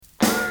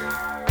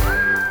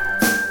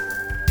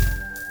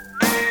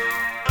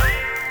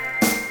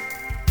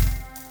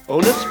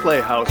Onus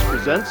Playhouse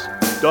presents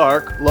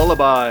Dark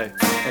Lullaby,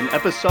 an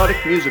episodic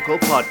musical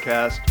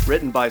podcast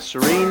written by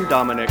Serene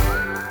Dominic.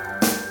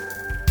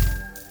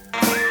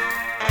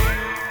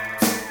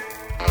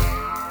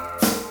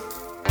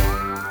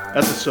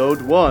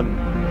 Episode 1,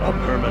 A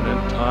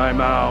Permanent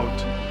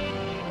Timeout.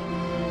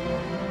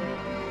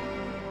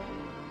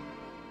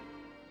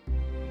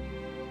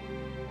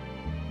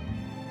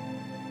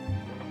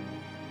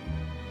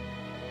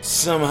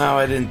 Somehow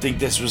I didn't think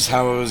this was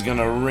how I was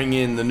gonna ring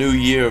in the new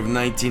year of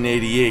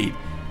 1988.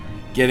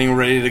 Getting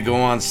ready to go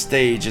on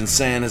stage in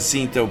San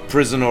Jacinto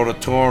Prison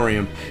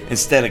Auditorium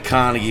instead of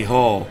Carnegie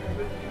Hall.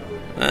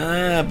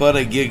 But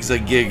a gig's a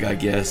gig, I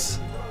guess.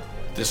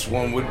 This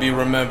one would be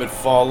remembered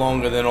far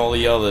longer than all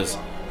the others,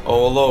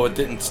 although it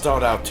didn't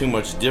start out too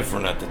much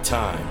different at the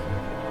time.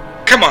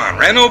 Come on,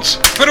 Reynolds,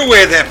 put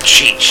away them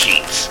cheat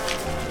sheets.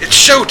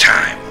 It's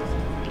showtime.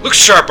 Look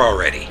sharp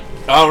already.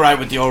 Alright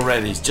with the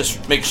alreadys,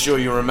 just make sure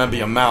you remember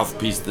your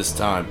mouthpiece this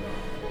time.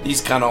 These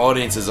kind of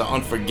audiences are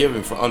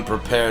unforgiving for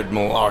unprepared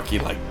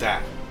malarkey like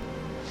that.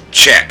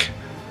 Check.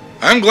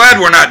 I'm glad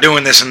we're not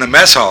doing this in the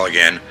mess hall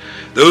again.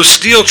 Those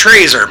steel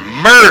trays are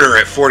murder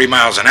at 40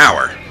 miles an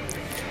hour.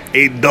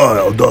 Hey,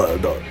 Doyle,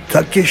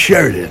 tuck your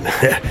shirt in.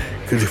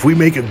 Because if we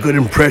make a good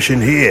impression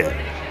here,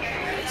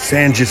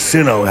 San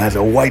Jacinto has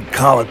a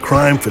white-collar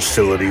crime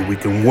facility we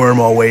can worm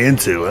our way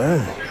into,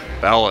 huh?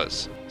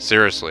 Fellas,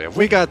 seriously, have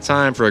we got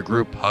time for a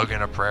group hug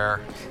and a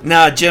prayer?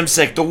 Nah,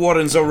 Jemsek, the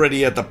warden's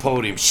already at the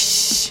podium.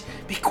 Shh,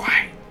 be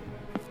quiet.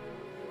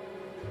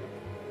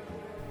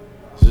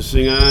 Is this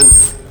thing on?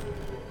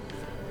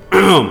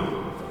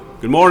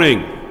 Good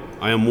morning.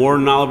 I am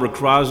Warden Oliver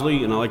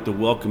Crosley, and I'd like to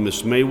welcome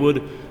Miss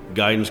Maywood,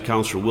 Guidance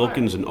Counselor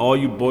Wilkins, and all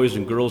you boys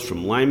and girls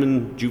from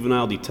Lyman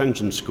Juvenile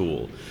Detention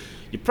School.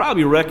 You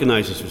probably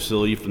recognize this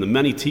facility from the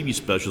many TV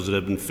specials that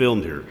have been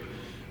filmed here.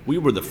 We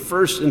were the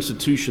first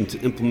institution to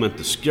implement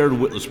the Scared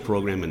Witless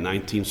program in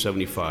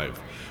 1975,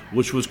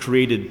 which was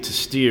created to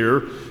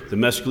steer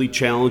domestically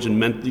challenged and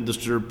mentally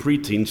disturbed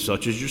preteens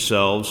such as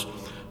yourselves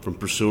from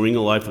pursuing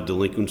a life of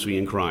delinquency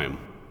and crime.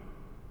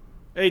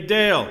 Hey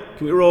Dale,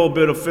 can we roll a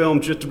bit of film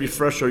just to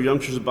refresh our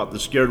youngsters about the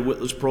Scared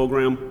Witless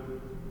program?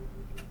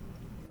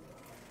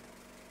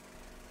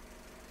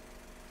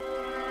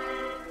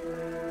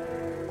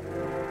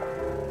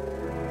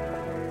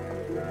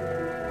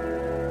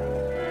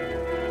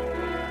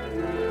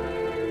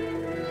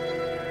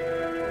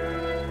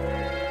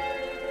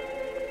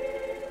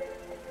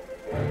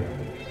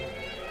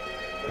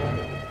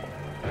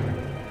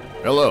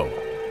 Hello,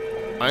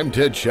 I'm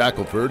Ted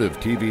Shackelford of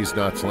TV's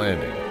Knots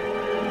Landing.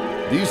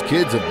 These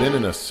kids have been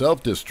in a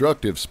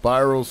self-destructive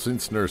spiral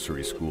since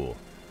nursery school.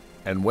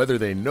 And whether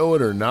they know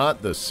it or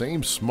not, the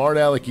same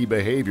smart-alecky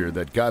behavior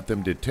that got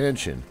them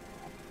detention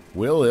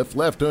will, if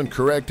left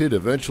uncorrected,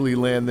 eventually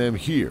land them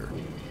here,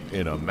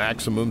 in a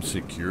maximum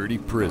security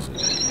prison.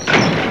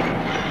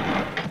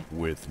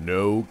 With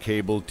no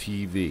cable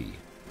TV.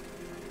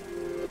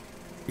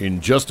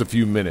 In just a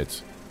few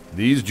minutes,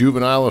 these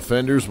juvenile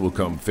offenders will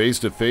come face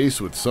to face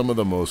with some of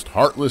the most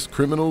heartless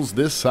criminals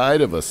this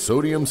side of a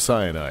sodium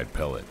cyanide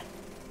pellet.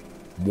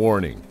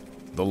 Warning,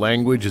 the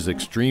language is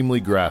extremely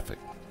graphic.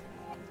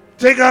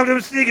 Take off them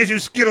sneakers, you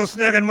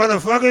skittle-snacking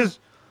motherfuckers!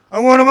 I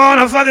want them all in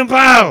a fucking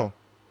pile!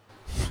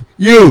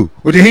 You,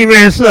 with the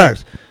He-Man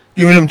socks,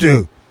 give me them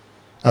too.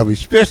 I'll be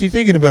especially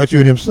thinking about you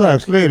in them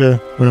socks later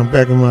when I'm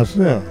back in my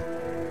cell.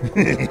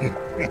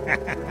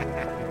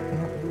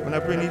 When I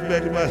bring these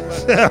back to my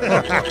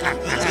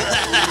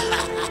cell.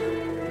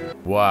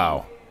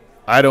 Wow.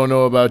 I don't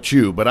know about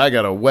you, but I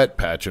got a wet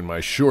patch in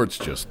my shorts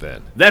just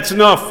then. That's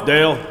enough,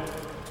 Dale.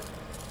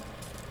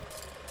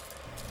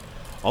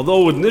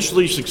 Although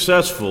initially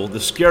successful, the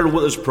Scared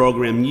Witless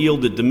program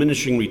yielded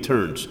diminishing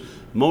returns,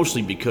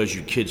 mostly because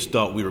you kids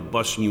thought we were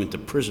busting you into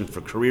prison for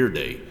career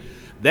day.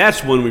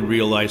 That's when we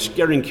realized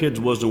scaring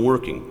kids wasn't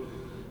working,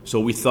 so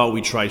we thought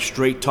we'd try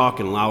straight talk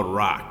and loud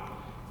rock.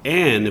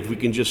 And if we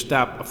can just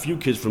stop a few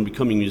kids from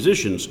becoming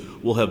musicians,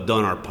 we'll have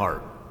done our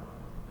part.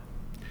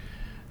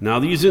 Now,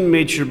 these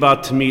inmates you're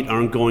about to meet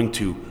aren't going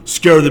to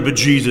scare the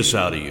bejesus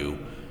out of you.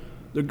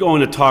 They're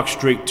going to talk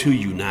straight to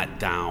you,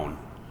 not down.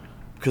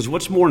 Because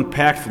what's more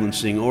impactful than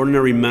seeing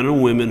ordinary men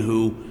and women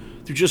who,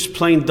 through just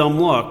plain dumb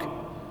luck,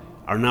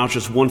 are now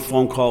just one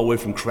phone call away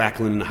from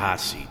crackling in the hot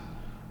seat?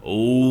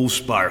 Old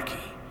Sparky.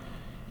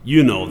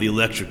 You know, the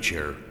electric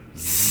chair.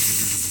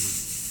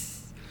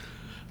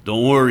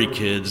 Don't worry,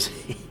 kids.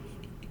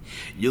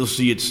 You'll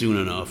see it soon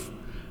enough.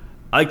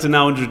 I'd like to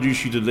now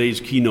introduce you to today's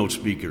keynote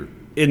speaker,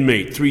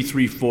 Inmate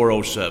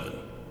 33407.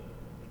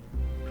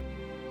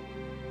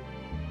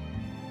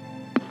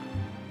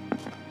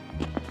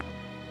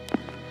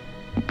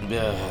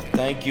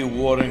 Thank you,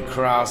 Warden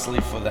Crossley,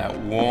 for that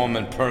warm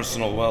and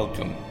personal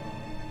welcome.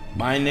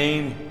 My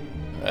name?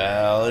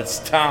 Well, it's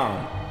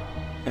Tom.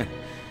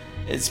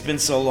 It's been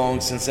so long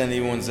since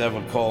anyone's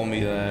ever called me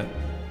that.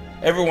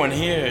 Everyone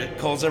here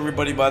calls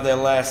everybody by their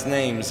last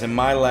names, and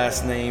my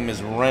last name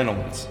is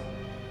Reynolds,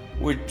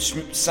 which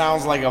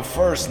sounds like a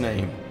first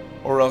name,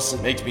 or else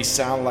it makes me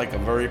sound like a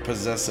very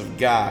possessive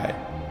guy.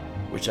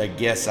 which I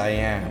guess I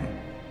am.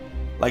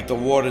 Like the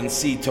Warden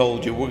C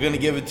told you, we're gonna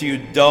give it to you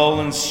dull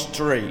and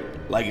straight,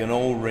 like an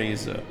old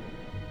razor.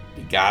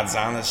 The God's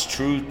honest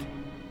truth?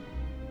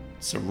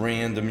 It's a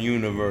random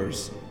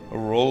universe, a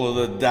roll of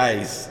the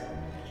dice.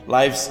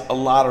 Life's a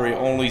lottery,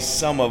 only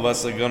some of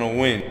us are gonna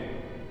win.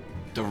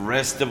 The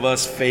rest of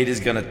us, fate is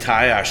gonna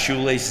tie our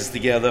shoelaces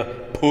together,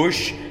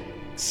 push,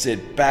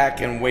 sit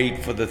back and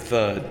wait for the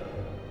thud.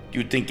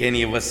 You think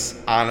any of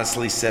us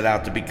honestly set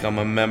out to become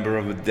a member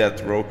of a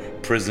death row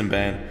prison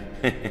band?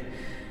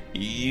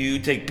 You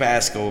take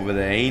Pasco over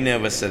there, he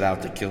never set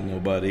out to kill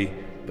nobody.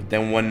 But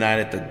then one night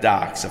at the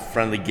docks, a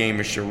friendly game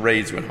of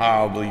charades went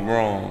horribly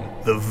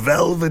wrong. The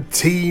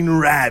Velveteen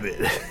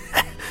Rabbit.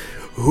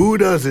 Who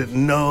doesn't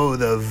know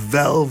the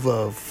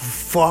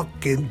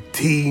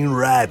Velva-fucking-teen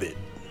Rabbit?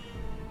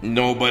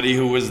 Nobody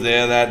who was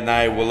there that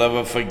night will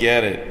ever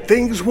forget it.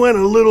 Things went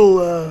a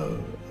little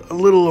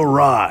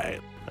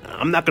awry.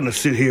 I'm not gonna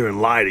sit here and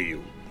lie to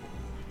you.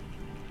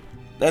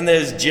 Then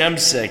there's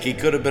Jemsek. He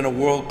could have been a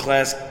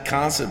world-class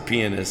concert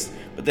pianist,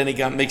 but then he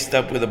got mixed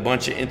up with a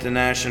bunch of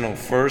international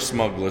fur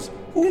smugglers.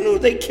 Who knew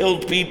they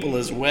killed people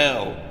as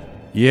well?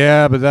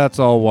 Yeah, but that's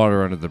all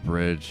water under the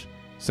bridge,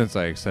 since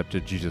I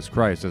accepted Jesus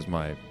Christ as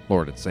my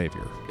Lord and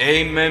Savior.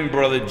 Amen,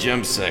 Brother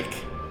Jemsek.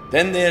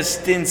 Then there's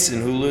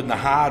Stinson, who learned the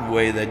hard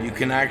way that you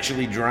can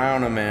actually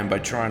drown a man by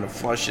trying to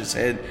flush his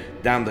head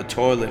down the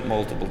toilet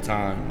multiple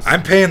times.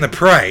 I'm paying the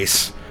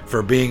price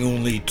for being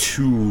only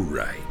too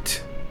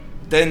right.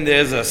 Then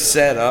there's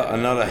Aceta,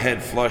 another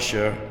head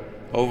flusher.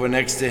 Over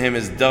next to him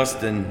is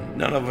Dustin.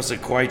 None of us are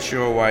quite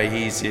sure why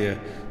he's here.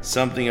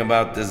 Something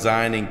about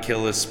designing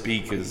killer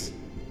speakers.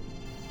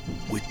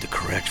 With the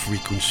correct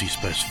frequency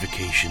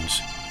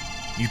specifications,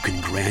 you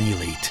can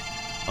granulate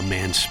a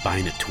man's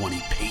spine at 20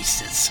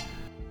 paces.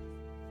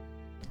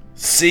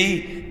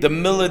 See, the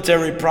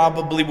military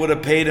probably would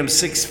have paid him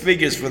 6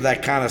 figures for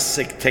that kind of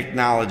sick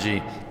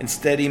technology.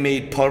 Instead, he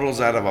made puddles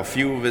out of a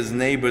few of his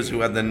neighbors who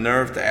had the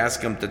nerve to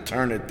ask him to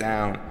turn it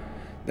down.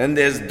 Then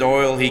there's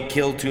Doyle. He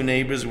killed 2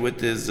 neighbors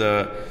with his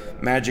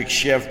magic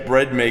chef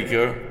bread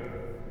maker.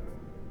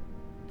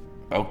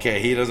 Okay,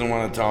 he doesn't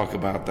want to talk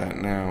about that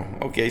now.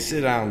 Okay,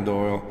 sit down,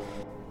 Doyle.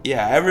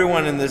 Yeah,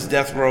 everyone in this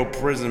death row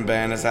prison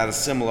band has had a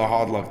similar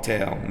hard luck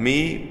tale.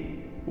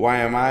 Me? Why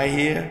am I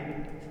here?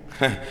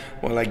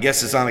 Well, I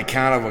guess it's on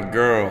account of a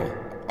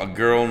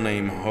girl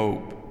named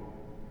Hope.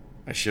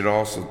 I should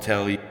also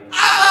tell you,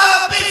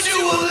 I'm a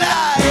visual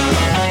liar,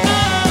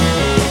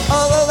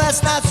 although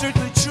that's not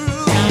strictly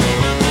true.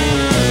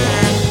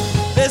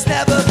 There's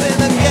never been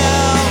a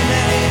girl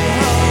named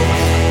Hope,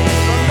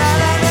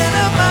 not in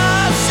a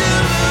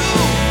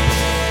Marshalloo.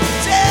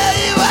 Tell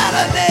you what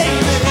her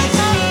name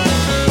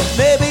is,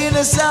 maybe in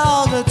a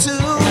song or two.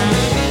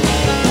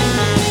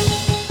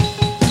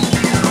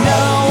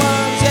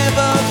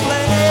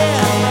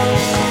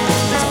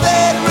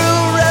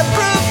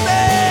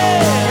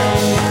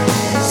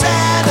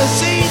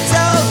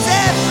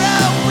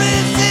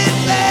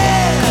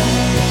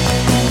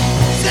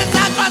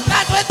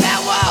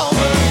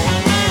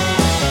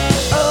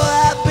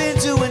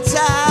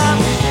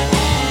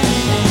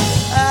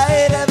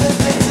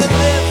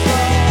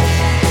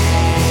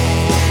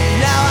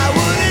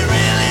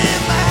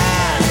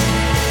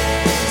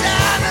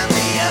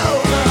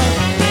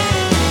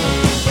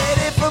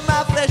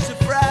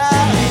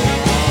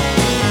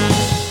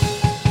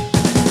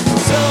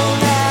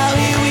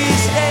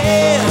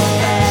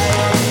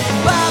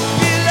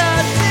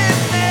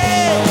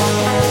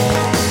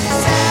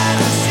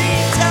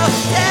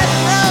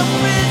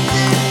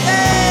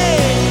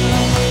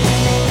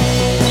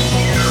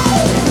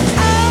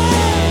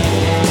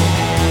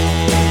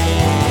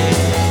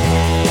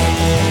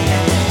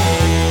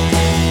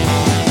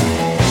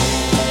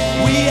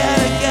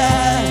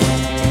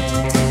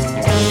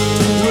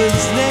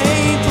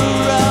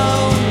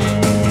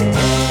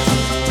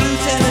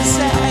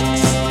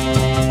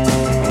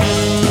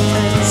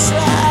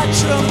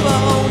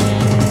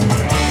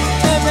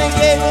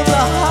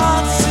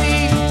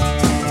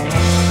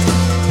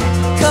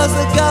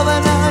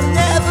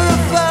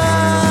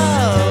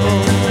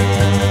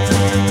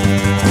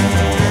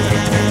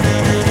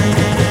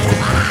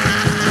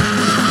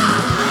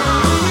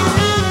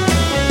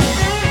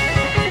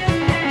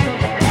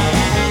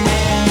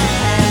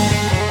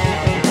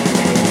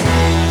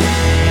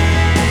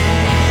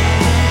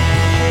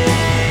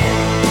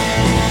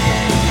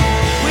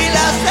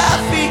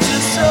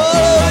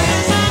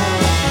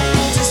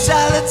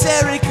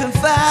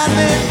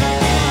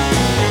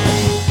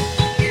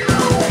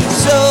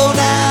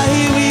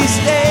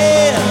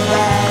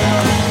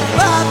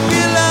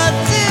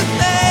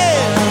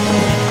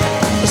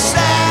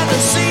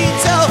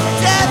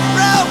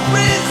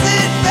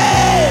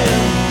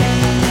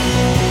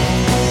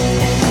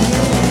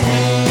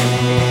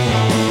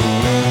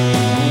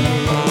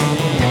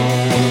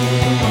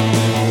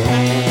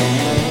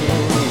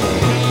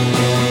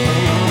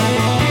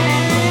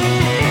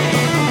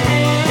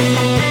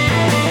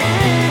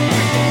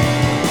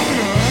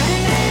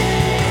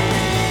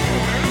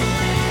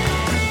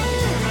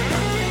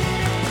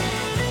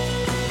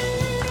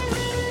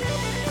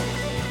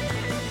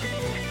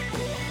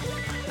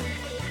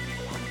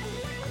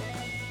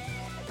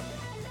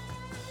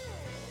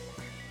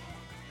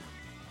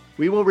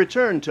 We will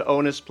return to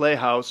Onus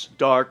Playhouse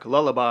Dark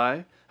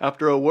Lullaby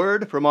after a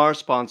word from our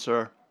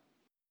sponsor.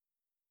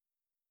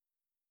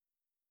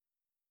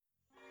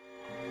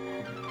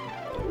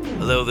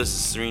 Hello, this is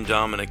Serene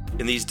Dominic.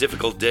 In these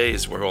difficult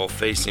days we're all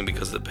facing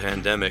because of the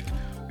pandemic,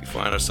 we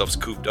find ourselves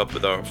cooped up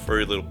with our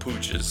furry little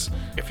pooches.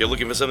 If you're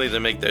looking for something to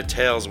make their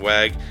tails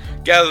wag,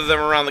 gather them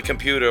around the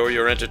computer or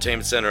your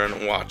entertainment center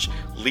and watch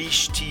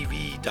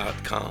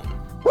LeashTV.com.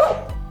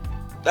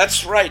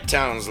 That's right,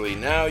 Townsley.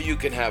 Now you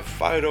can have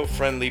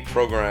Fido-friendly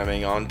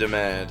programming on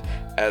demand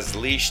as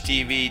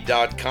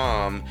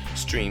LeashTV.com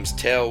streams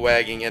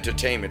tail-wagging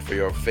entertainment for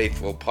your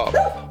faithful pup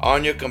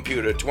on your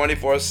computer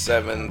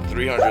 24/7,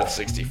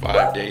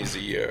 365 days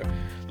a year.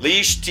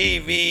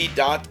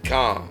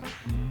 LeashTV.com.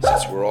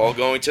 Since we're all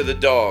going to the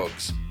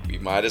dogs, we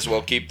might as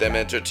well keep them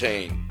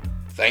entertained.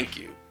 Thank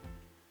you.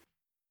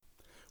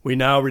 We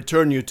now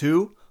return you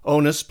to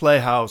Onus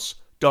Playhouse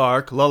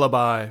Dark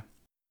Lullaby.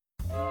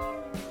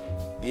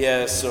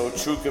 Yeah, so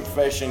true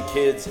confession,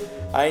 kids,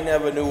 I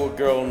never knew a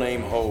girl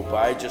named Hope.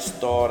 I just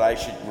thought I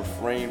should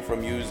refrain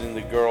from using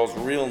the girl's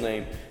real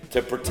name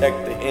to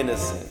protect the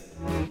innocent.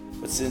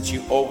 But since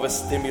you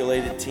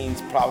overstimulated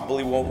teens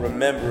probably won't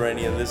remember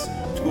any of this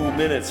 2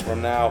 minutes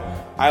from now,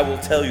 I will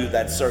tell you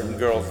that certain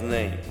girl's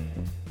name.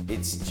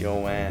 It's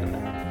Joanna.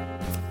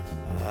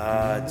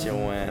 Ah,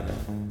 Joanna.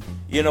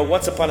 You know,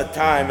 once upon a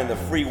time in the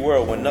free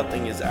world when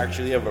nothing is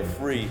actually ever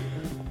free,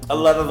 a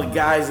lot of the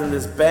guys in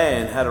this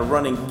band had a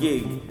running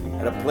gig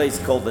at a place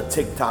called the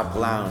TikTok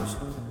Lounge.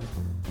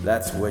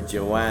 That's where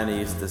Joanna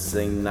used to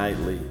sing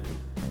nightly.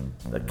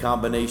 The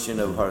combination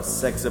of her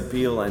sex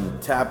appeal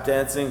and tap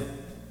dancing,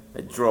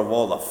 it drove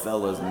all the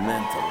fellas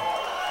mental.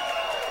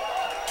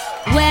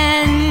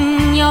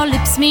 When your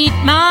lips meet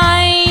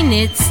mine,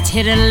 it's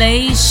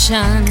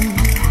titillation.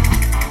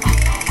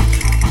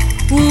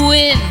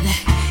 With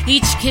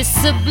each kiss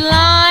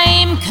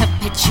sublime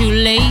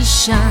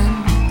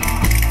capitulation.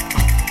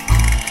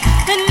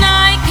 And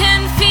I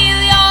can feel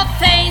your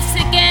face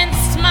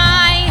against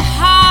my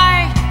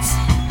heart,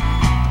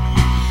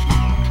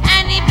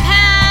 and it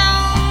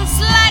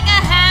pounds like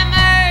a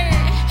hammer.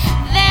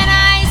 Then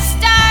I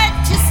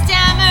start to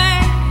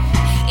stammer,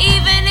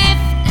 even if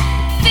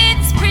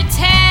fits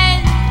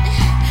pretend.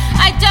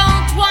 I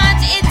don't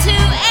want it to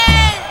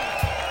end.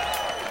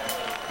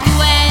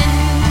 When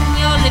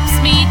your lips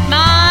meet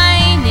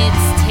mine,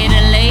 it's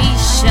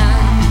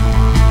titillation.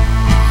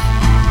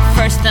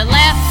 First the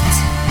left,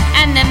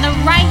 and then the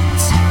right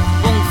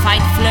won't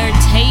fight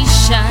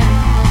flirtation.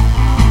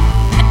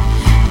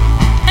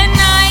 And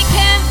I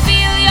can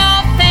feel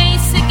your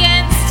face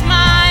against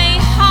my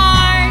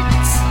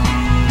heart,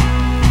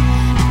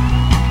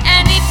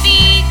 and it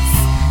beats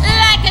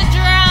like a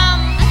drum.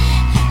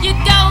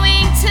 You're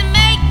going to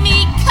make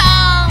me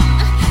come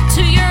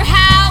to your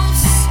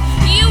house.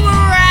 You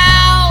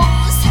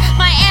arouse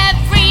my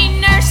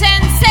every nerve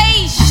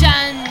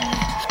sensation.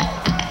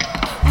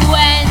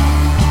 When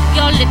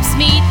your lips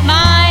meet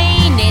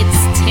mine,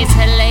 it's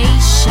titillation.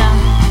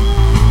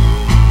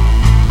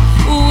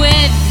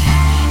 With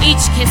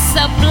each kiss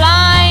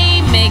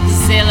sublime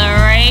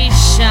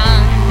exhilaration.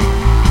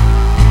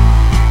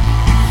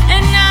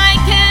 And I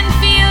can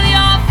feel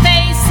your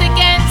face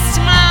against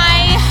my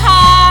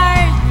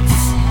heart.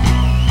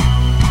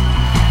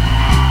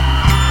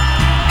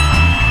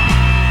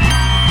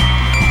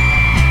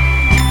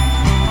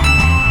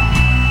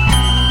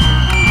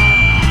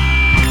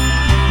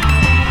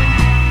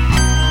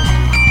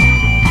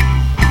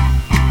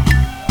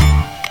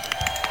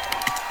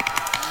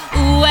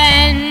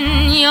 When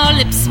your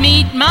lips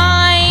meet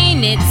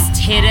mine, it's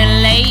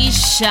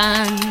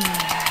titillation.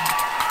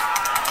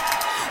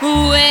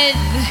 With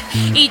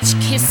each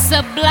kiss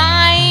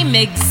sublime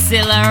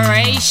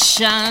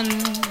exhilaration.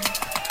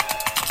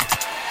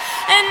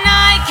 And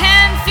I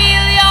can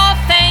feel your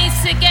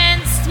face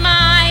against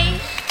my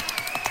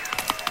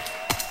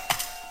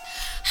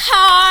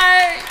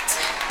heart.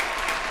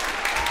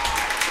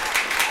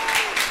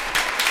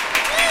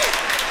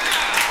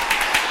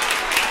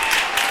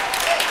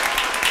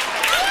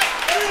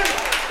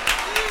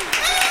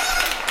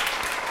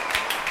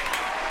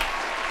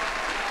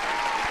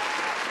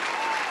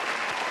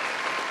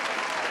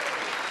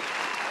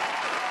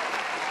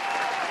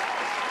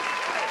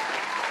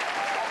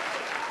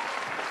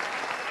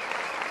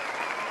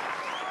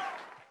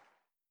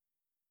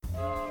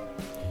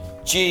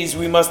 Geez,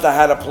 we must have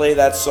had to play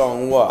that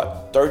song,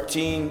 what,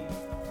 13,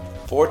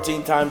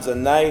 14 times a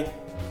night?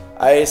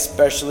 I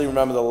especially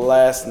remember the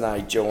last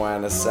night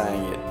Joanna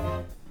sang it.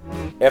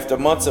 After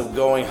months of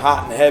going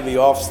hot and heavy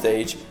off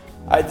stage,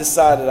 I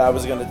decided I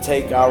was going to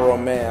take our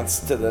romance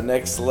to the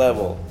next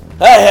level.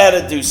 I had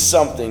to do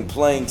something.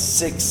 Playing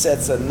 6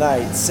 sets a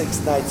night,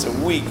 6 nights a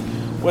week,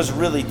 was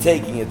really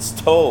taking its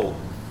toll.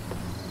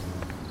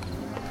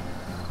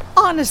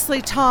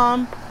 Honestly,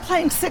 Tom,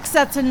 playing 6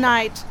 sets a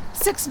night,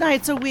 6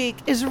 nights a week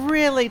is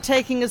really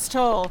taking its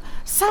toll.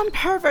 Some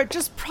pervert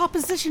just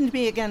propositioned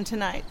me again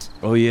tonight.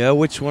 Oh yeah?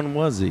 Which one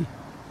was he?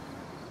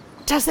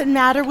 Doesn't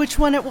matter which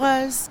one it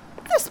was.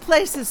 This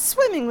place is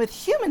swimming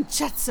with human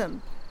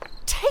jetsam.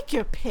 Take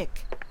your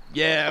pick.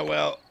 Yeah,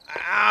 well,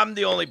 I'm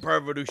the only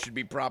pervert who should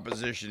be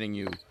propositioning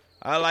you.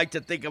 I like to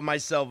think of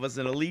myself as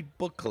an elite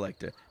book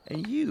collector,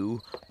 and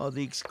you are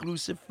the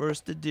exclusive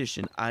first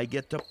edition I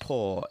get to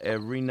paw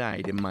every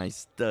night in my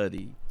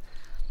study.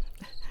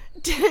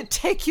 Did it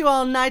take you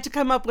all night to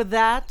come up with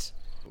that?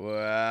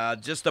 Well,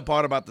 just the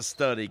part about the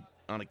study,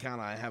 on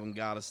account I haven't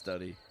got a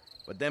study.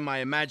 But then my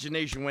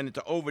imagination went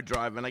into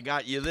overdrive, and I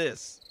got you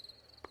this.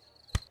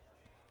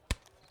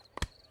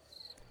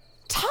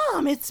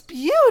 Tom, it's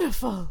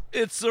beautiful.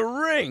 It's a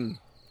ring.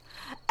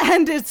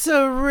 And it's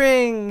a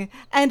ring.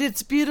 And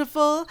it's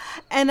beautiful.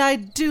 And I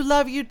do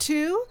love you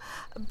too.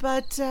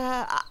 But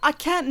I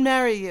can't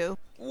marry you.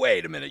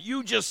 Wait a minute.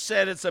 You just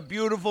said it's a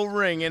beautiful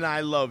ring and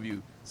I love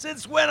you.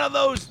 Since when are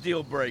those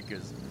deal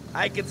breakers?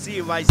 I could see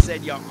if I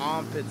said your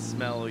armpits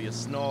smell or you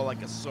snore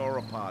like a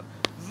sauropod.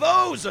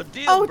 Those are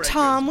deal breakers. Oh,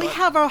 Tom, we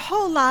have our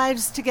whole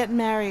lives to get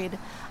married.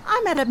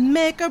 I'm at a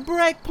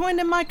make-or-break point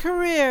in my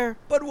career.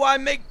 But why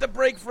make the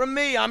break from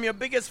me? I'm your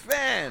biggest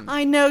fan.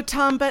 I know,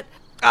 Tom, but...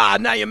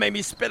 Now you made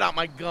me spit out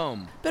my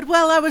gum. But,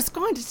 well, I was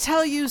going to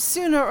tell you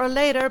sooner or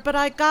later, but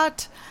I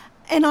got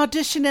an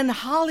audition in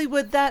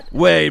Hollywood that...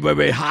 Wait.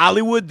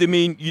 Hollywood? You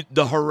mean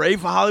the Hooray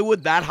for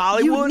Hollywood? That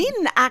Hollywood? You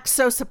needn't act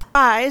so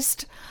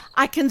surprised.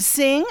 I can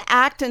sing,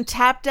 act, and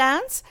tap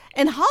dance.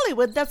 In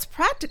Hollywood, that's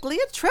practically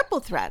a triple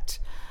threat.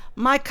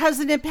 My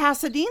cousin in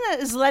Pasadena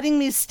is letting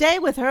me stay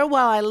with her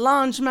while I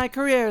launch my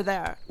career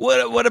there.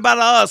 What about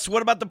us?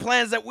 What about the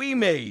plans that we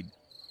made?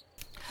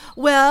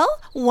 Well,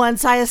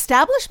 once I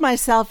establish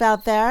myself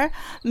out there,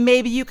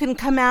 maybe you can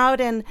come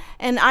out and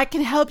I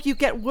can help you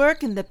get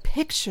work in the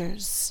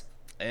pictures.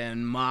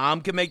 And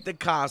Mom can make the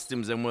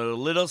costumes, and with a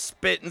little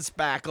spit and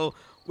spackle,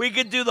 we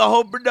could do the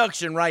whole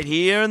production right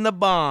here in the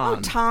barn.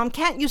 Oh, Tom,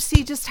 can't you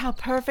see just how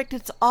perfect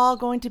it's all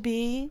going to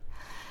be?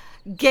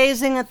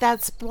 Gazing at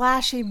that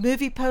splashy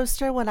movie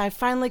poster when I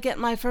finally get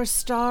my first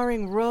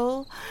starring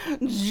role,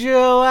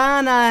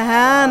 Joanna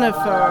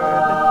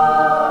Hannaford.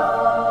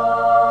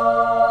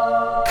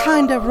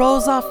 Kinda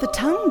rolls off the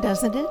tongue,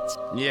 doesn't it?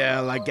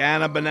 Yeah, like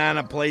Anna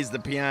Banana plays the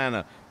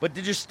piano. But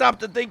did you stop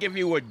to think if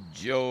you were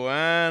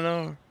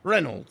Joanna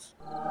Reynolds?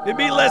 It'd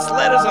be less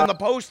letters on the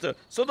poster,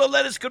 so the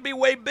letters could be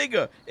way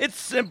bigger. It's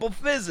simple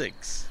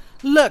physics.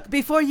 Look,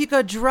 before you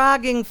go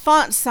dragging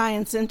font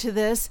science into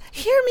this,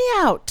 hear me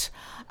out.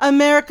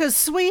 America's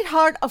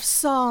sweetheart of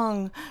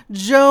song,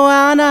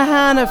 Joanna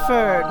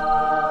Hannaford.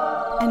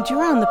 And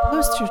you're on the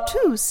poster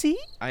too, see?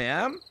 I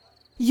am?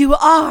 You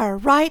are,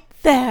 right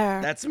there.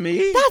 That's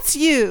me? That's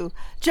you.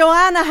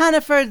 Joanna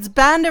Hannaford's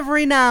Band of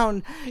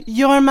Renown.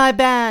 You're my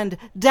band,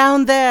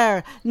 down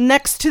there,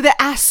 next to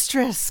the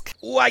asterisk.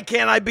 Why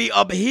can't I be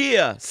up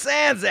here?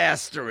 Sans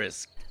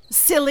asterisk.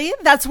 Silly,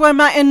 that's where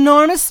my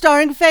enormous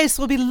starring face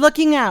will be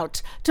looking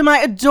out to my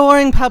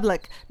adoring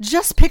public.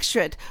 Just picture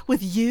it,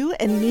 with you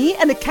and me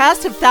and a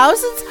cast of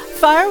thousands,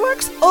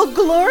 fireworks, oh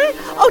glory.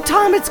 Oh,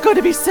 Tom, it's going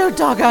to be so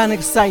doggone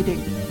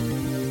exciting.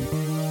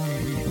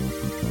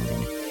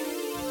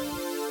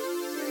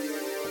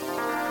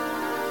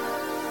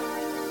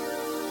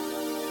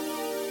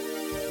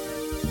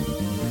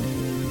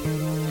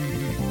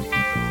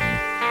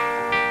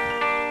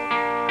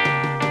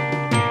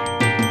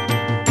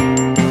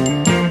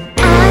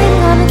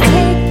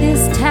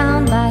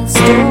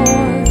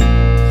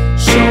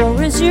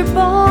 Sure as you're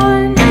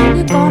born,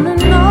 you're gonna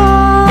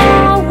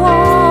know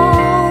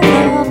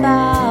all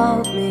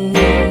about me.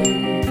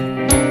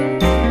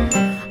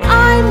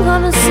 I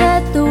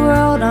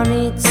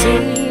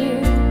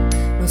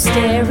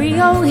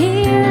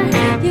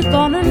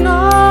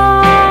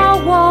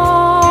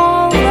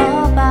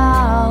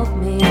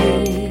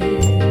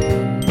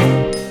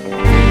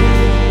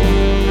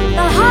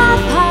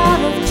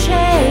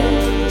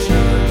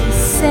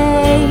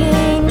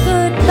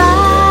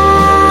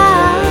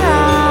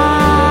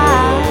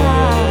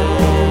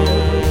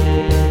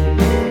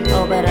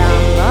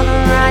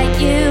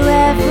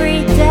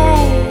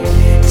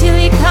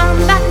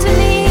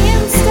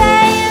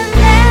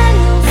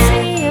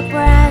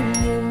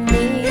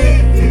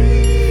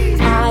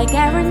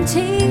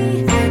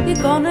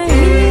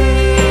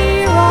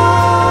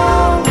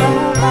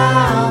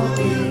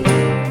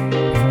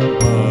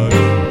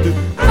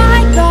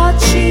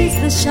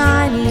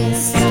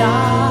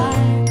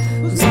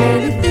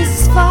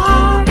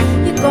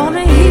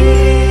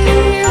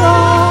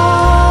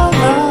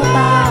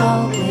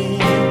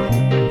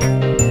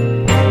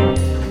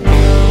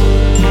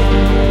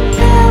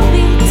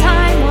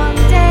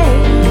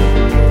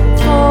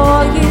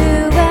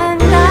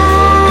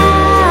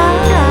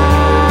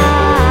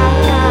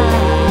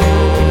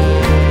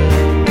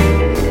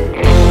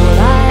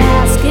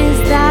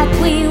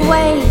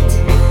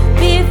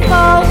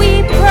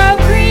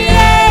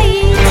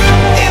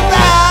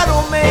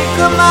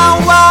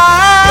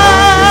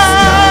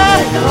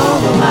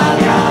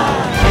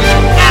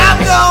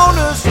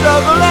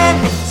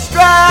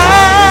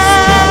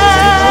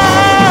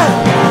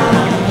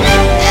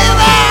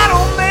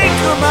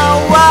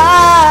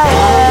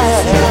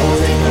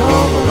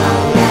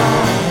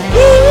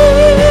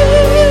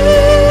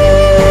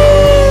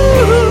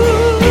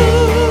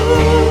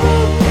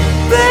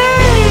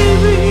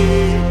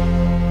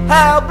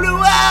how blue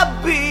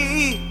I'd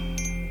be.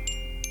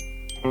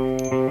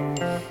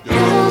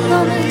 You're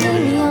gonna hear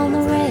me on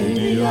the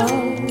radio.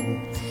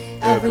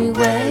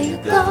 Everywhere you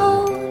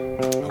go,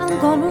 I'm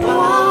gonna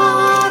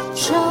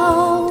watch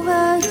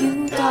over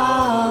you,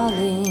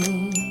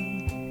 darling.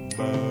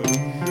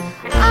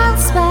 I'll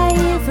spy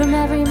you from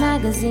every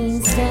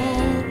magazine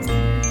stand.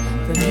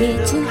 From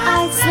here to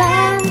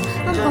Iceland,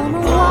 I'm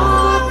gonna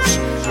watch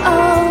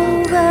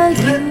over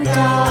you,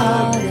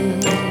 darling.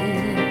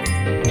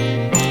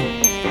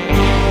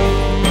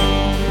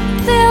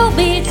 There'll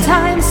be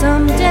time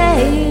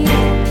someday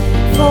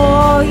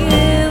for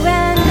you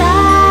and I.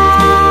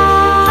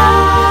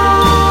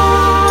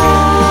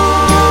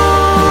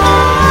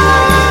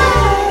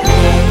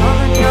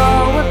 Gonna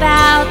know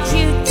about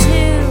you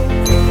too,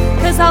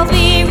 'cause I'll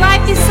be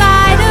right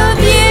beside of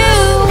you.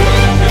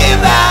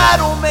 If I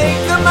don't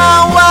make them my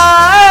wife,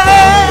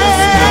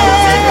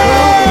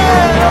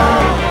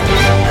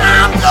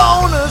 I'm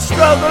gonna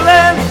struggle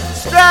and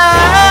strive.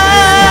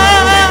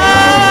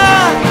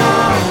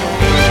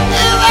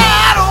 If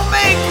I don't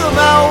make them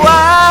my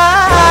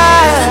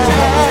wife,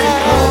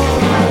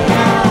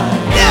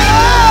 no,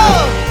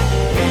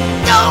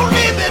 don't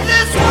leave me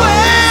this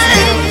way,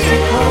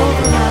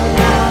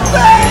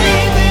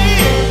 baby.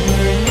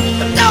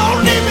 Don't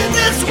leave me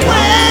this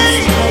way.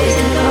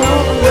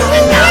 Don't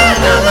leave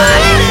me this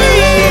way.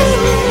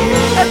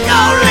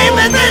 Don't leave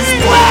me, baby,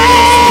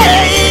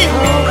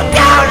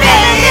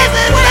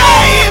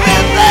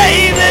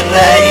 baby,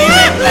 baby,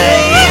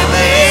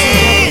 baby.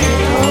 Don't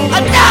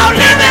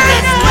leave me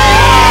this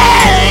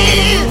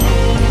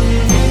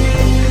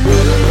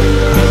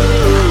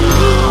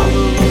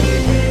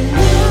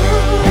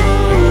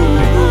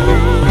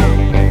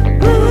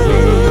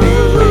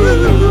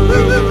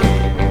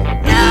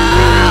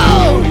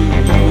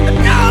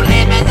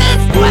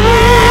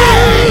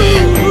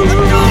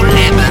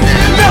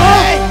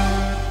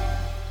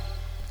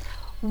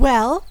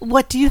Well,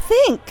 what do you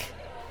think?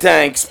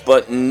 Thanks,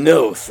 but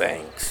no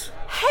thanks.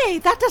 Hey,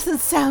 that doesn't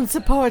sound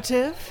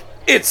supportive.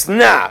 It's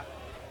not.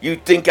 You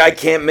think I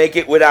can't make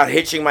it without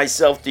hitching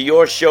myself to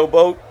your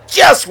showboat?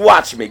 Just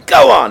watch me.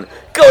 Go on.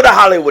 Go to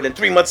Hollywood. In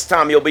 3 months'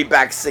 time, you'll be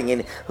back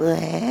singing,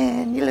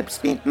 "When your lips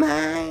meet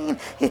mine,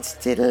 it's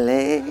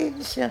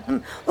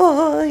titillation.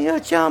 Oh, your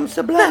charm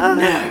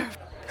sublime."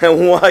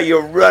 And while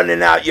you're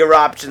running out your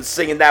options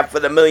singing that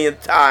for the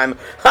millionth time,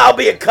 I'll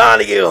be at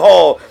Carnegie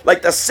Hall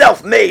like the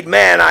self-made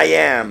man I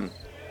am.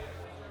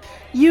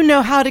 You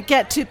know how to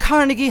get to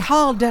Carnegie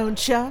Hall,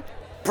 don't you?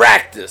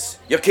 Practice.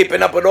 You're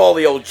keeping up with all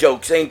the old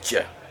jokes, ain't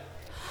you?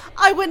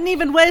 I wouldn't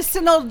even waste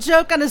an old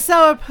joke on a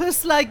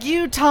sourpuss like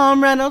you,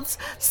 Tom Reynolds.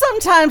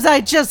 Sometimes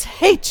I just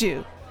hate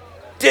you.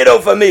 Ditto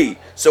for me.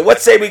 So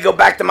what say we go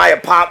back to my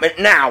apartment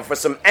now for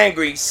some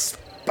angry,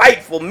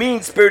 spiteful,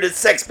 mean-spirited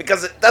sex,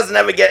 because it doesn't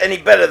ever get any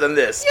better than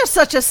this. You're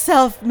such a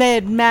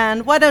self-made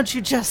man. Why don't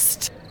you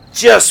just...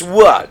 Just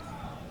what?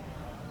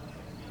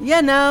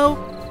 You know,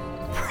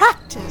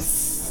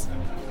 practice.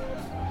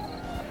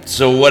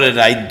 So what did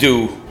I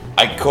do?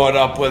 I caught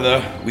up with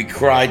her, we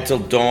cried till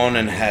dawn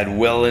and had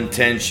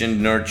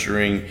well-intentioned,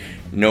 nurturing,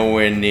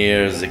 nowhere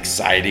near as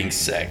exciting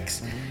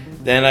sex.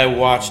 Then I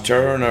watched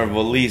her and her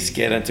valise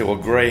get into a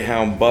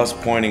Greyhound bus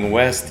pointing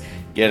west,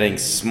 getting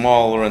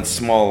smaller and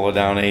smaller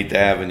down 8th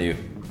Avenue.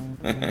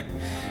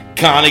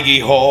 Carnegie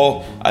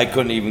Hall, I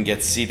couldn't even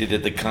get seated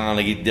at the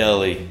Carnegie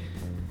Deli.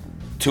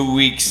 2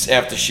 weeks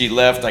after she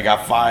left, I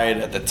got fired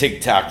at the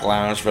Tic Tac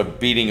Lounge for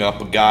beating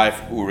up a guy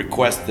who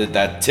requested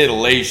that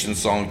titillation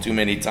song too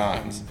many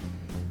times.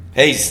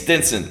 Hey,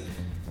 Stinson,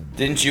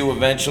 didn't you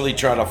eventually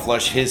try to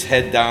flush his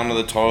head down to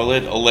the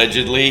toilet,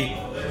 allegedly?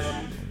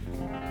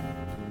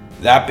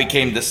 That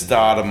became the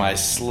start of my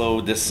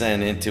slow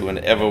descent into an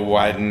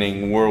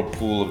ever-widening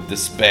whirlpool of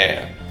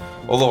despair,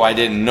 although I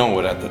didn't know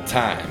it at the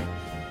time.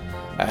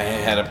 I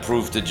had to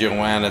prove to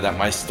Joanna that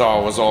my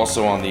star was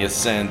also on the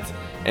ascent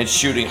and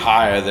shooting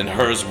higher than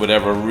hers would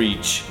ever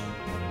reach.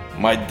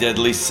 My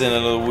deadly sin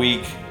of the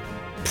week?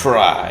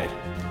 Pride.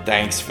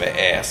 Thanks for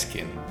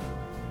asking.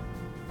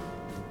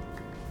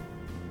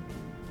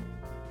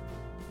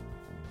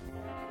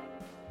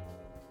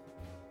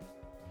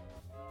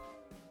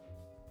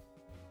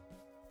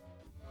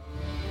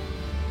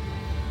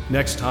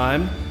 Next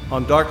time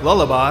on Dark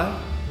Lullaby,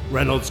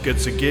 Reynolds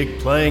gets a gig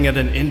playing at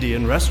an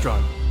Indian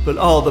restaurant, but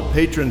all the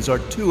patrons are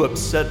too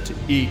upset to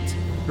eat.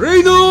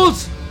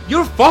 Reynolds!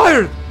 You're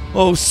fired!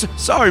 Oh,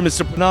 sorry,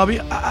 Mr. Panabi.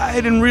 I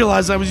didn't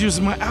realize I was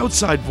using my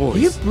outside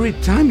voice. Every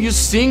time you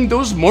sing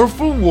those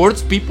mournful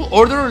words, people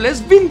order less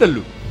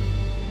vindaloo.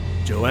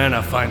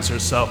 Joanna finds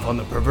herself on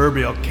the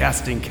proverbial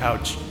casting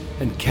couch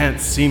and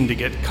can't seem to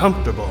get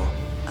comfortable.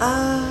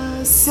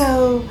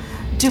 So,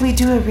 do we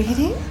do a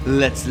reading?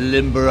 Let's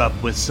limber up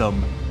with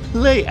some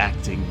play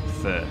acting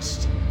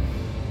first.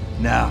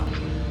 Now,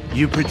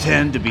 you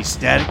pretend to be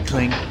Static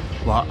Clink,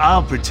 while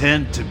I'll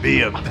pretend to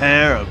be a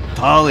pair of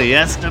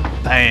polyester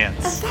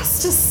pants.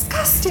 That's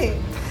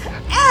disgusting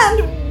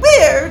and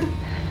weird.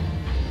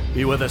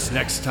 Be with us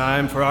next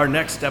time for our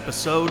next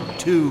episode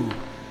 2,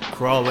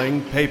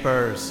 Crawling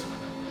Papers.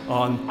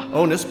 on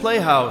Onus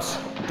Playhouse,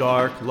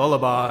 Dark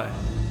Lullaby.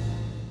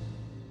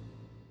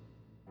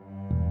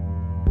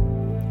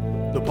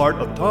 The part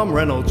of Tom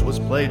Reynolds was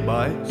played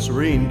by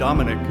Serene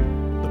Dominic.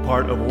 The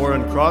part of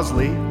Warren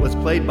Crosley was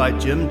played by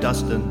Jim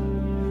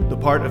Dustin. The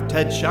part of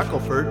Ted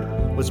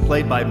Shackelford was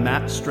played by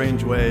Matt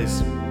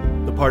Strangeways.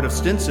 The part of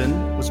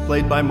Stinson was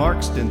played by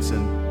Mark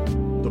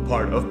Stinson. The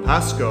part of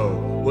Pasco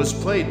was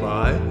played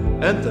by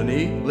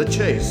Anthony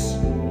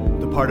LeChase.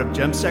 The part of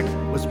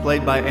Jemsek was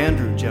played by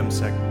Andrew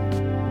Jemsek.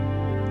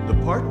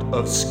 The part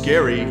of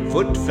Scary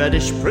Foot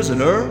Fetish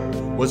Prisoner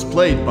was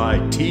played by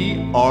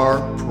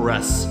T.R.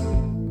 Press.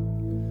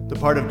 The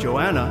part of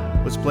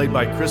Joanna was played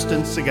by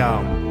Kristen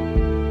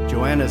Segal.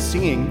 Joanna's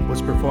singing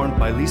was performed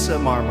by Lisa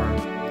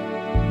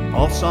Marmer.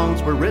 All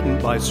songs were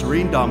written by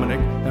Serene Dominic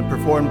and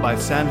performed by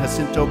San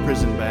Jacinto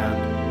Prison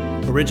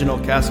Band. Original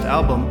cast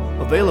album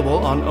available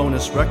on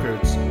Onus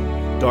Records.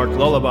 Dark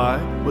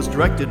Lullaby was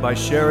directed by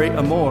Sherry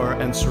Amore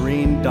and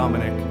Serene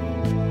Dominic.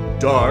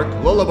 Dark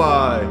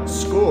Lullaby,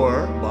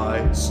 score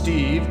by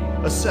Steve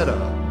Aceta.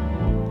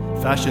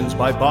 Fashions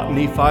by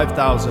Botany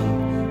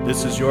 5000.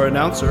 This is your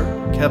announcer,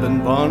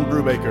 Kevin Von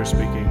Brubaker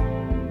speaking.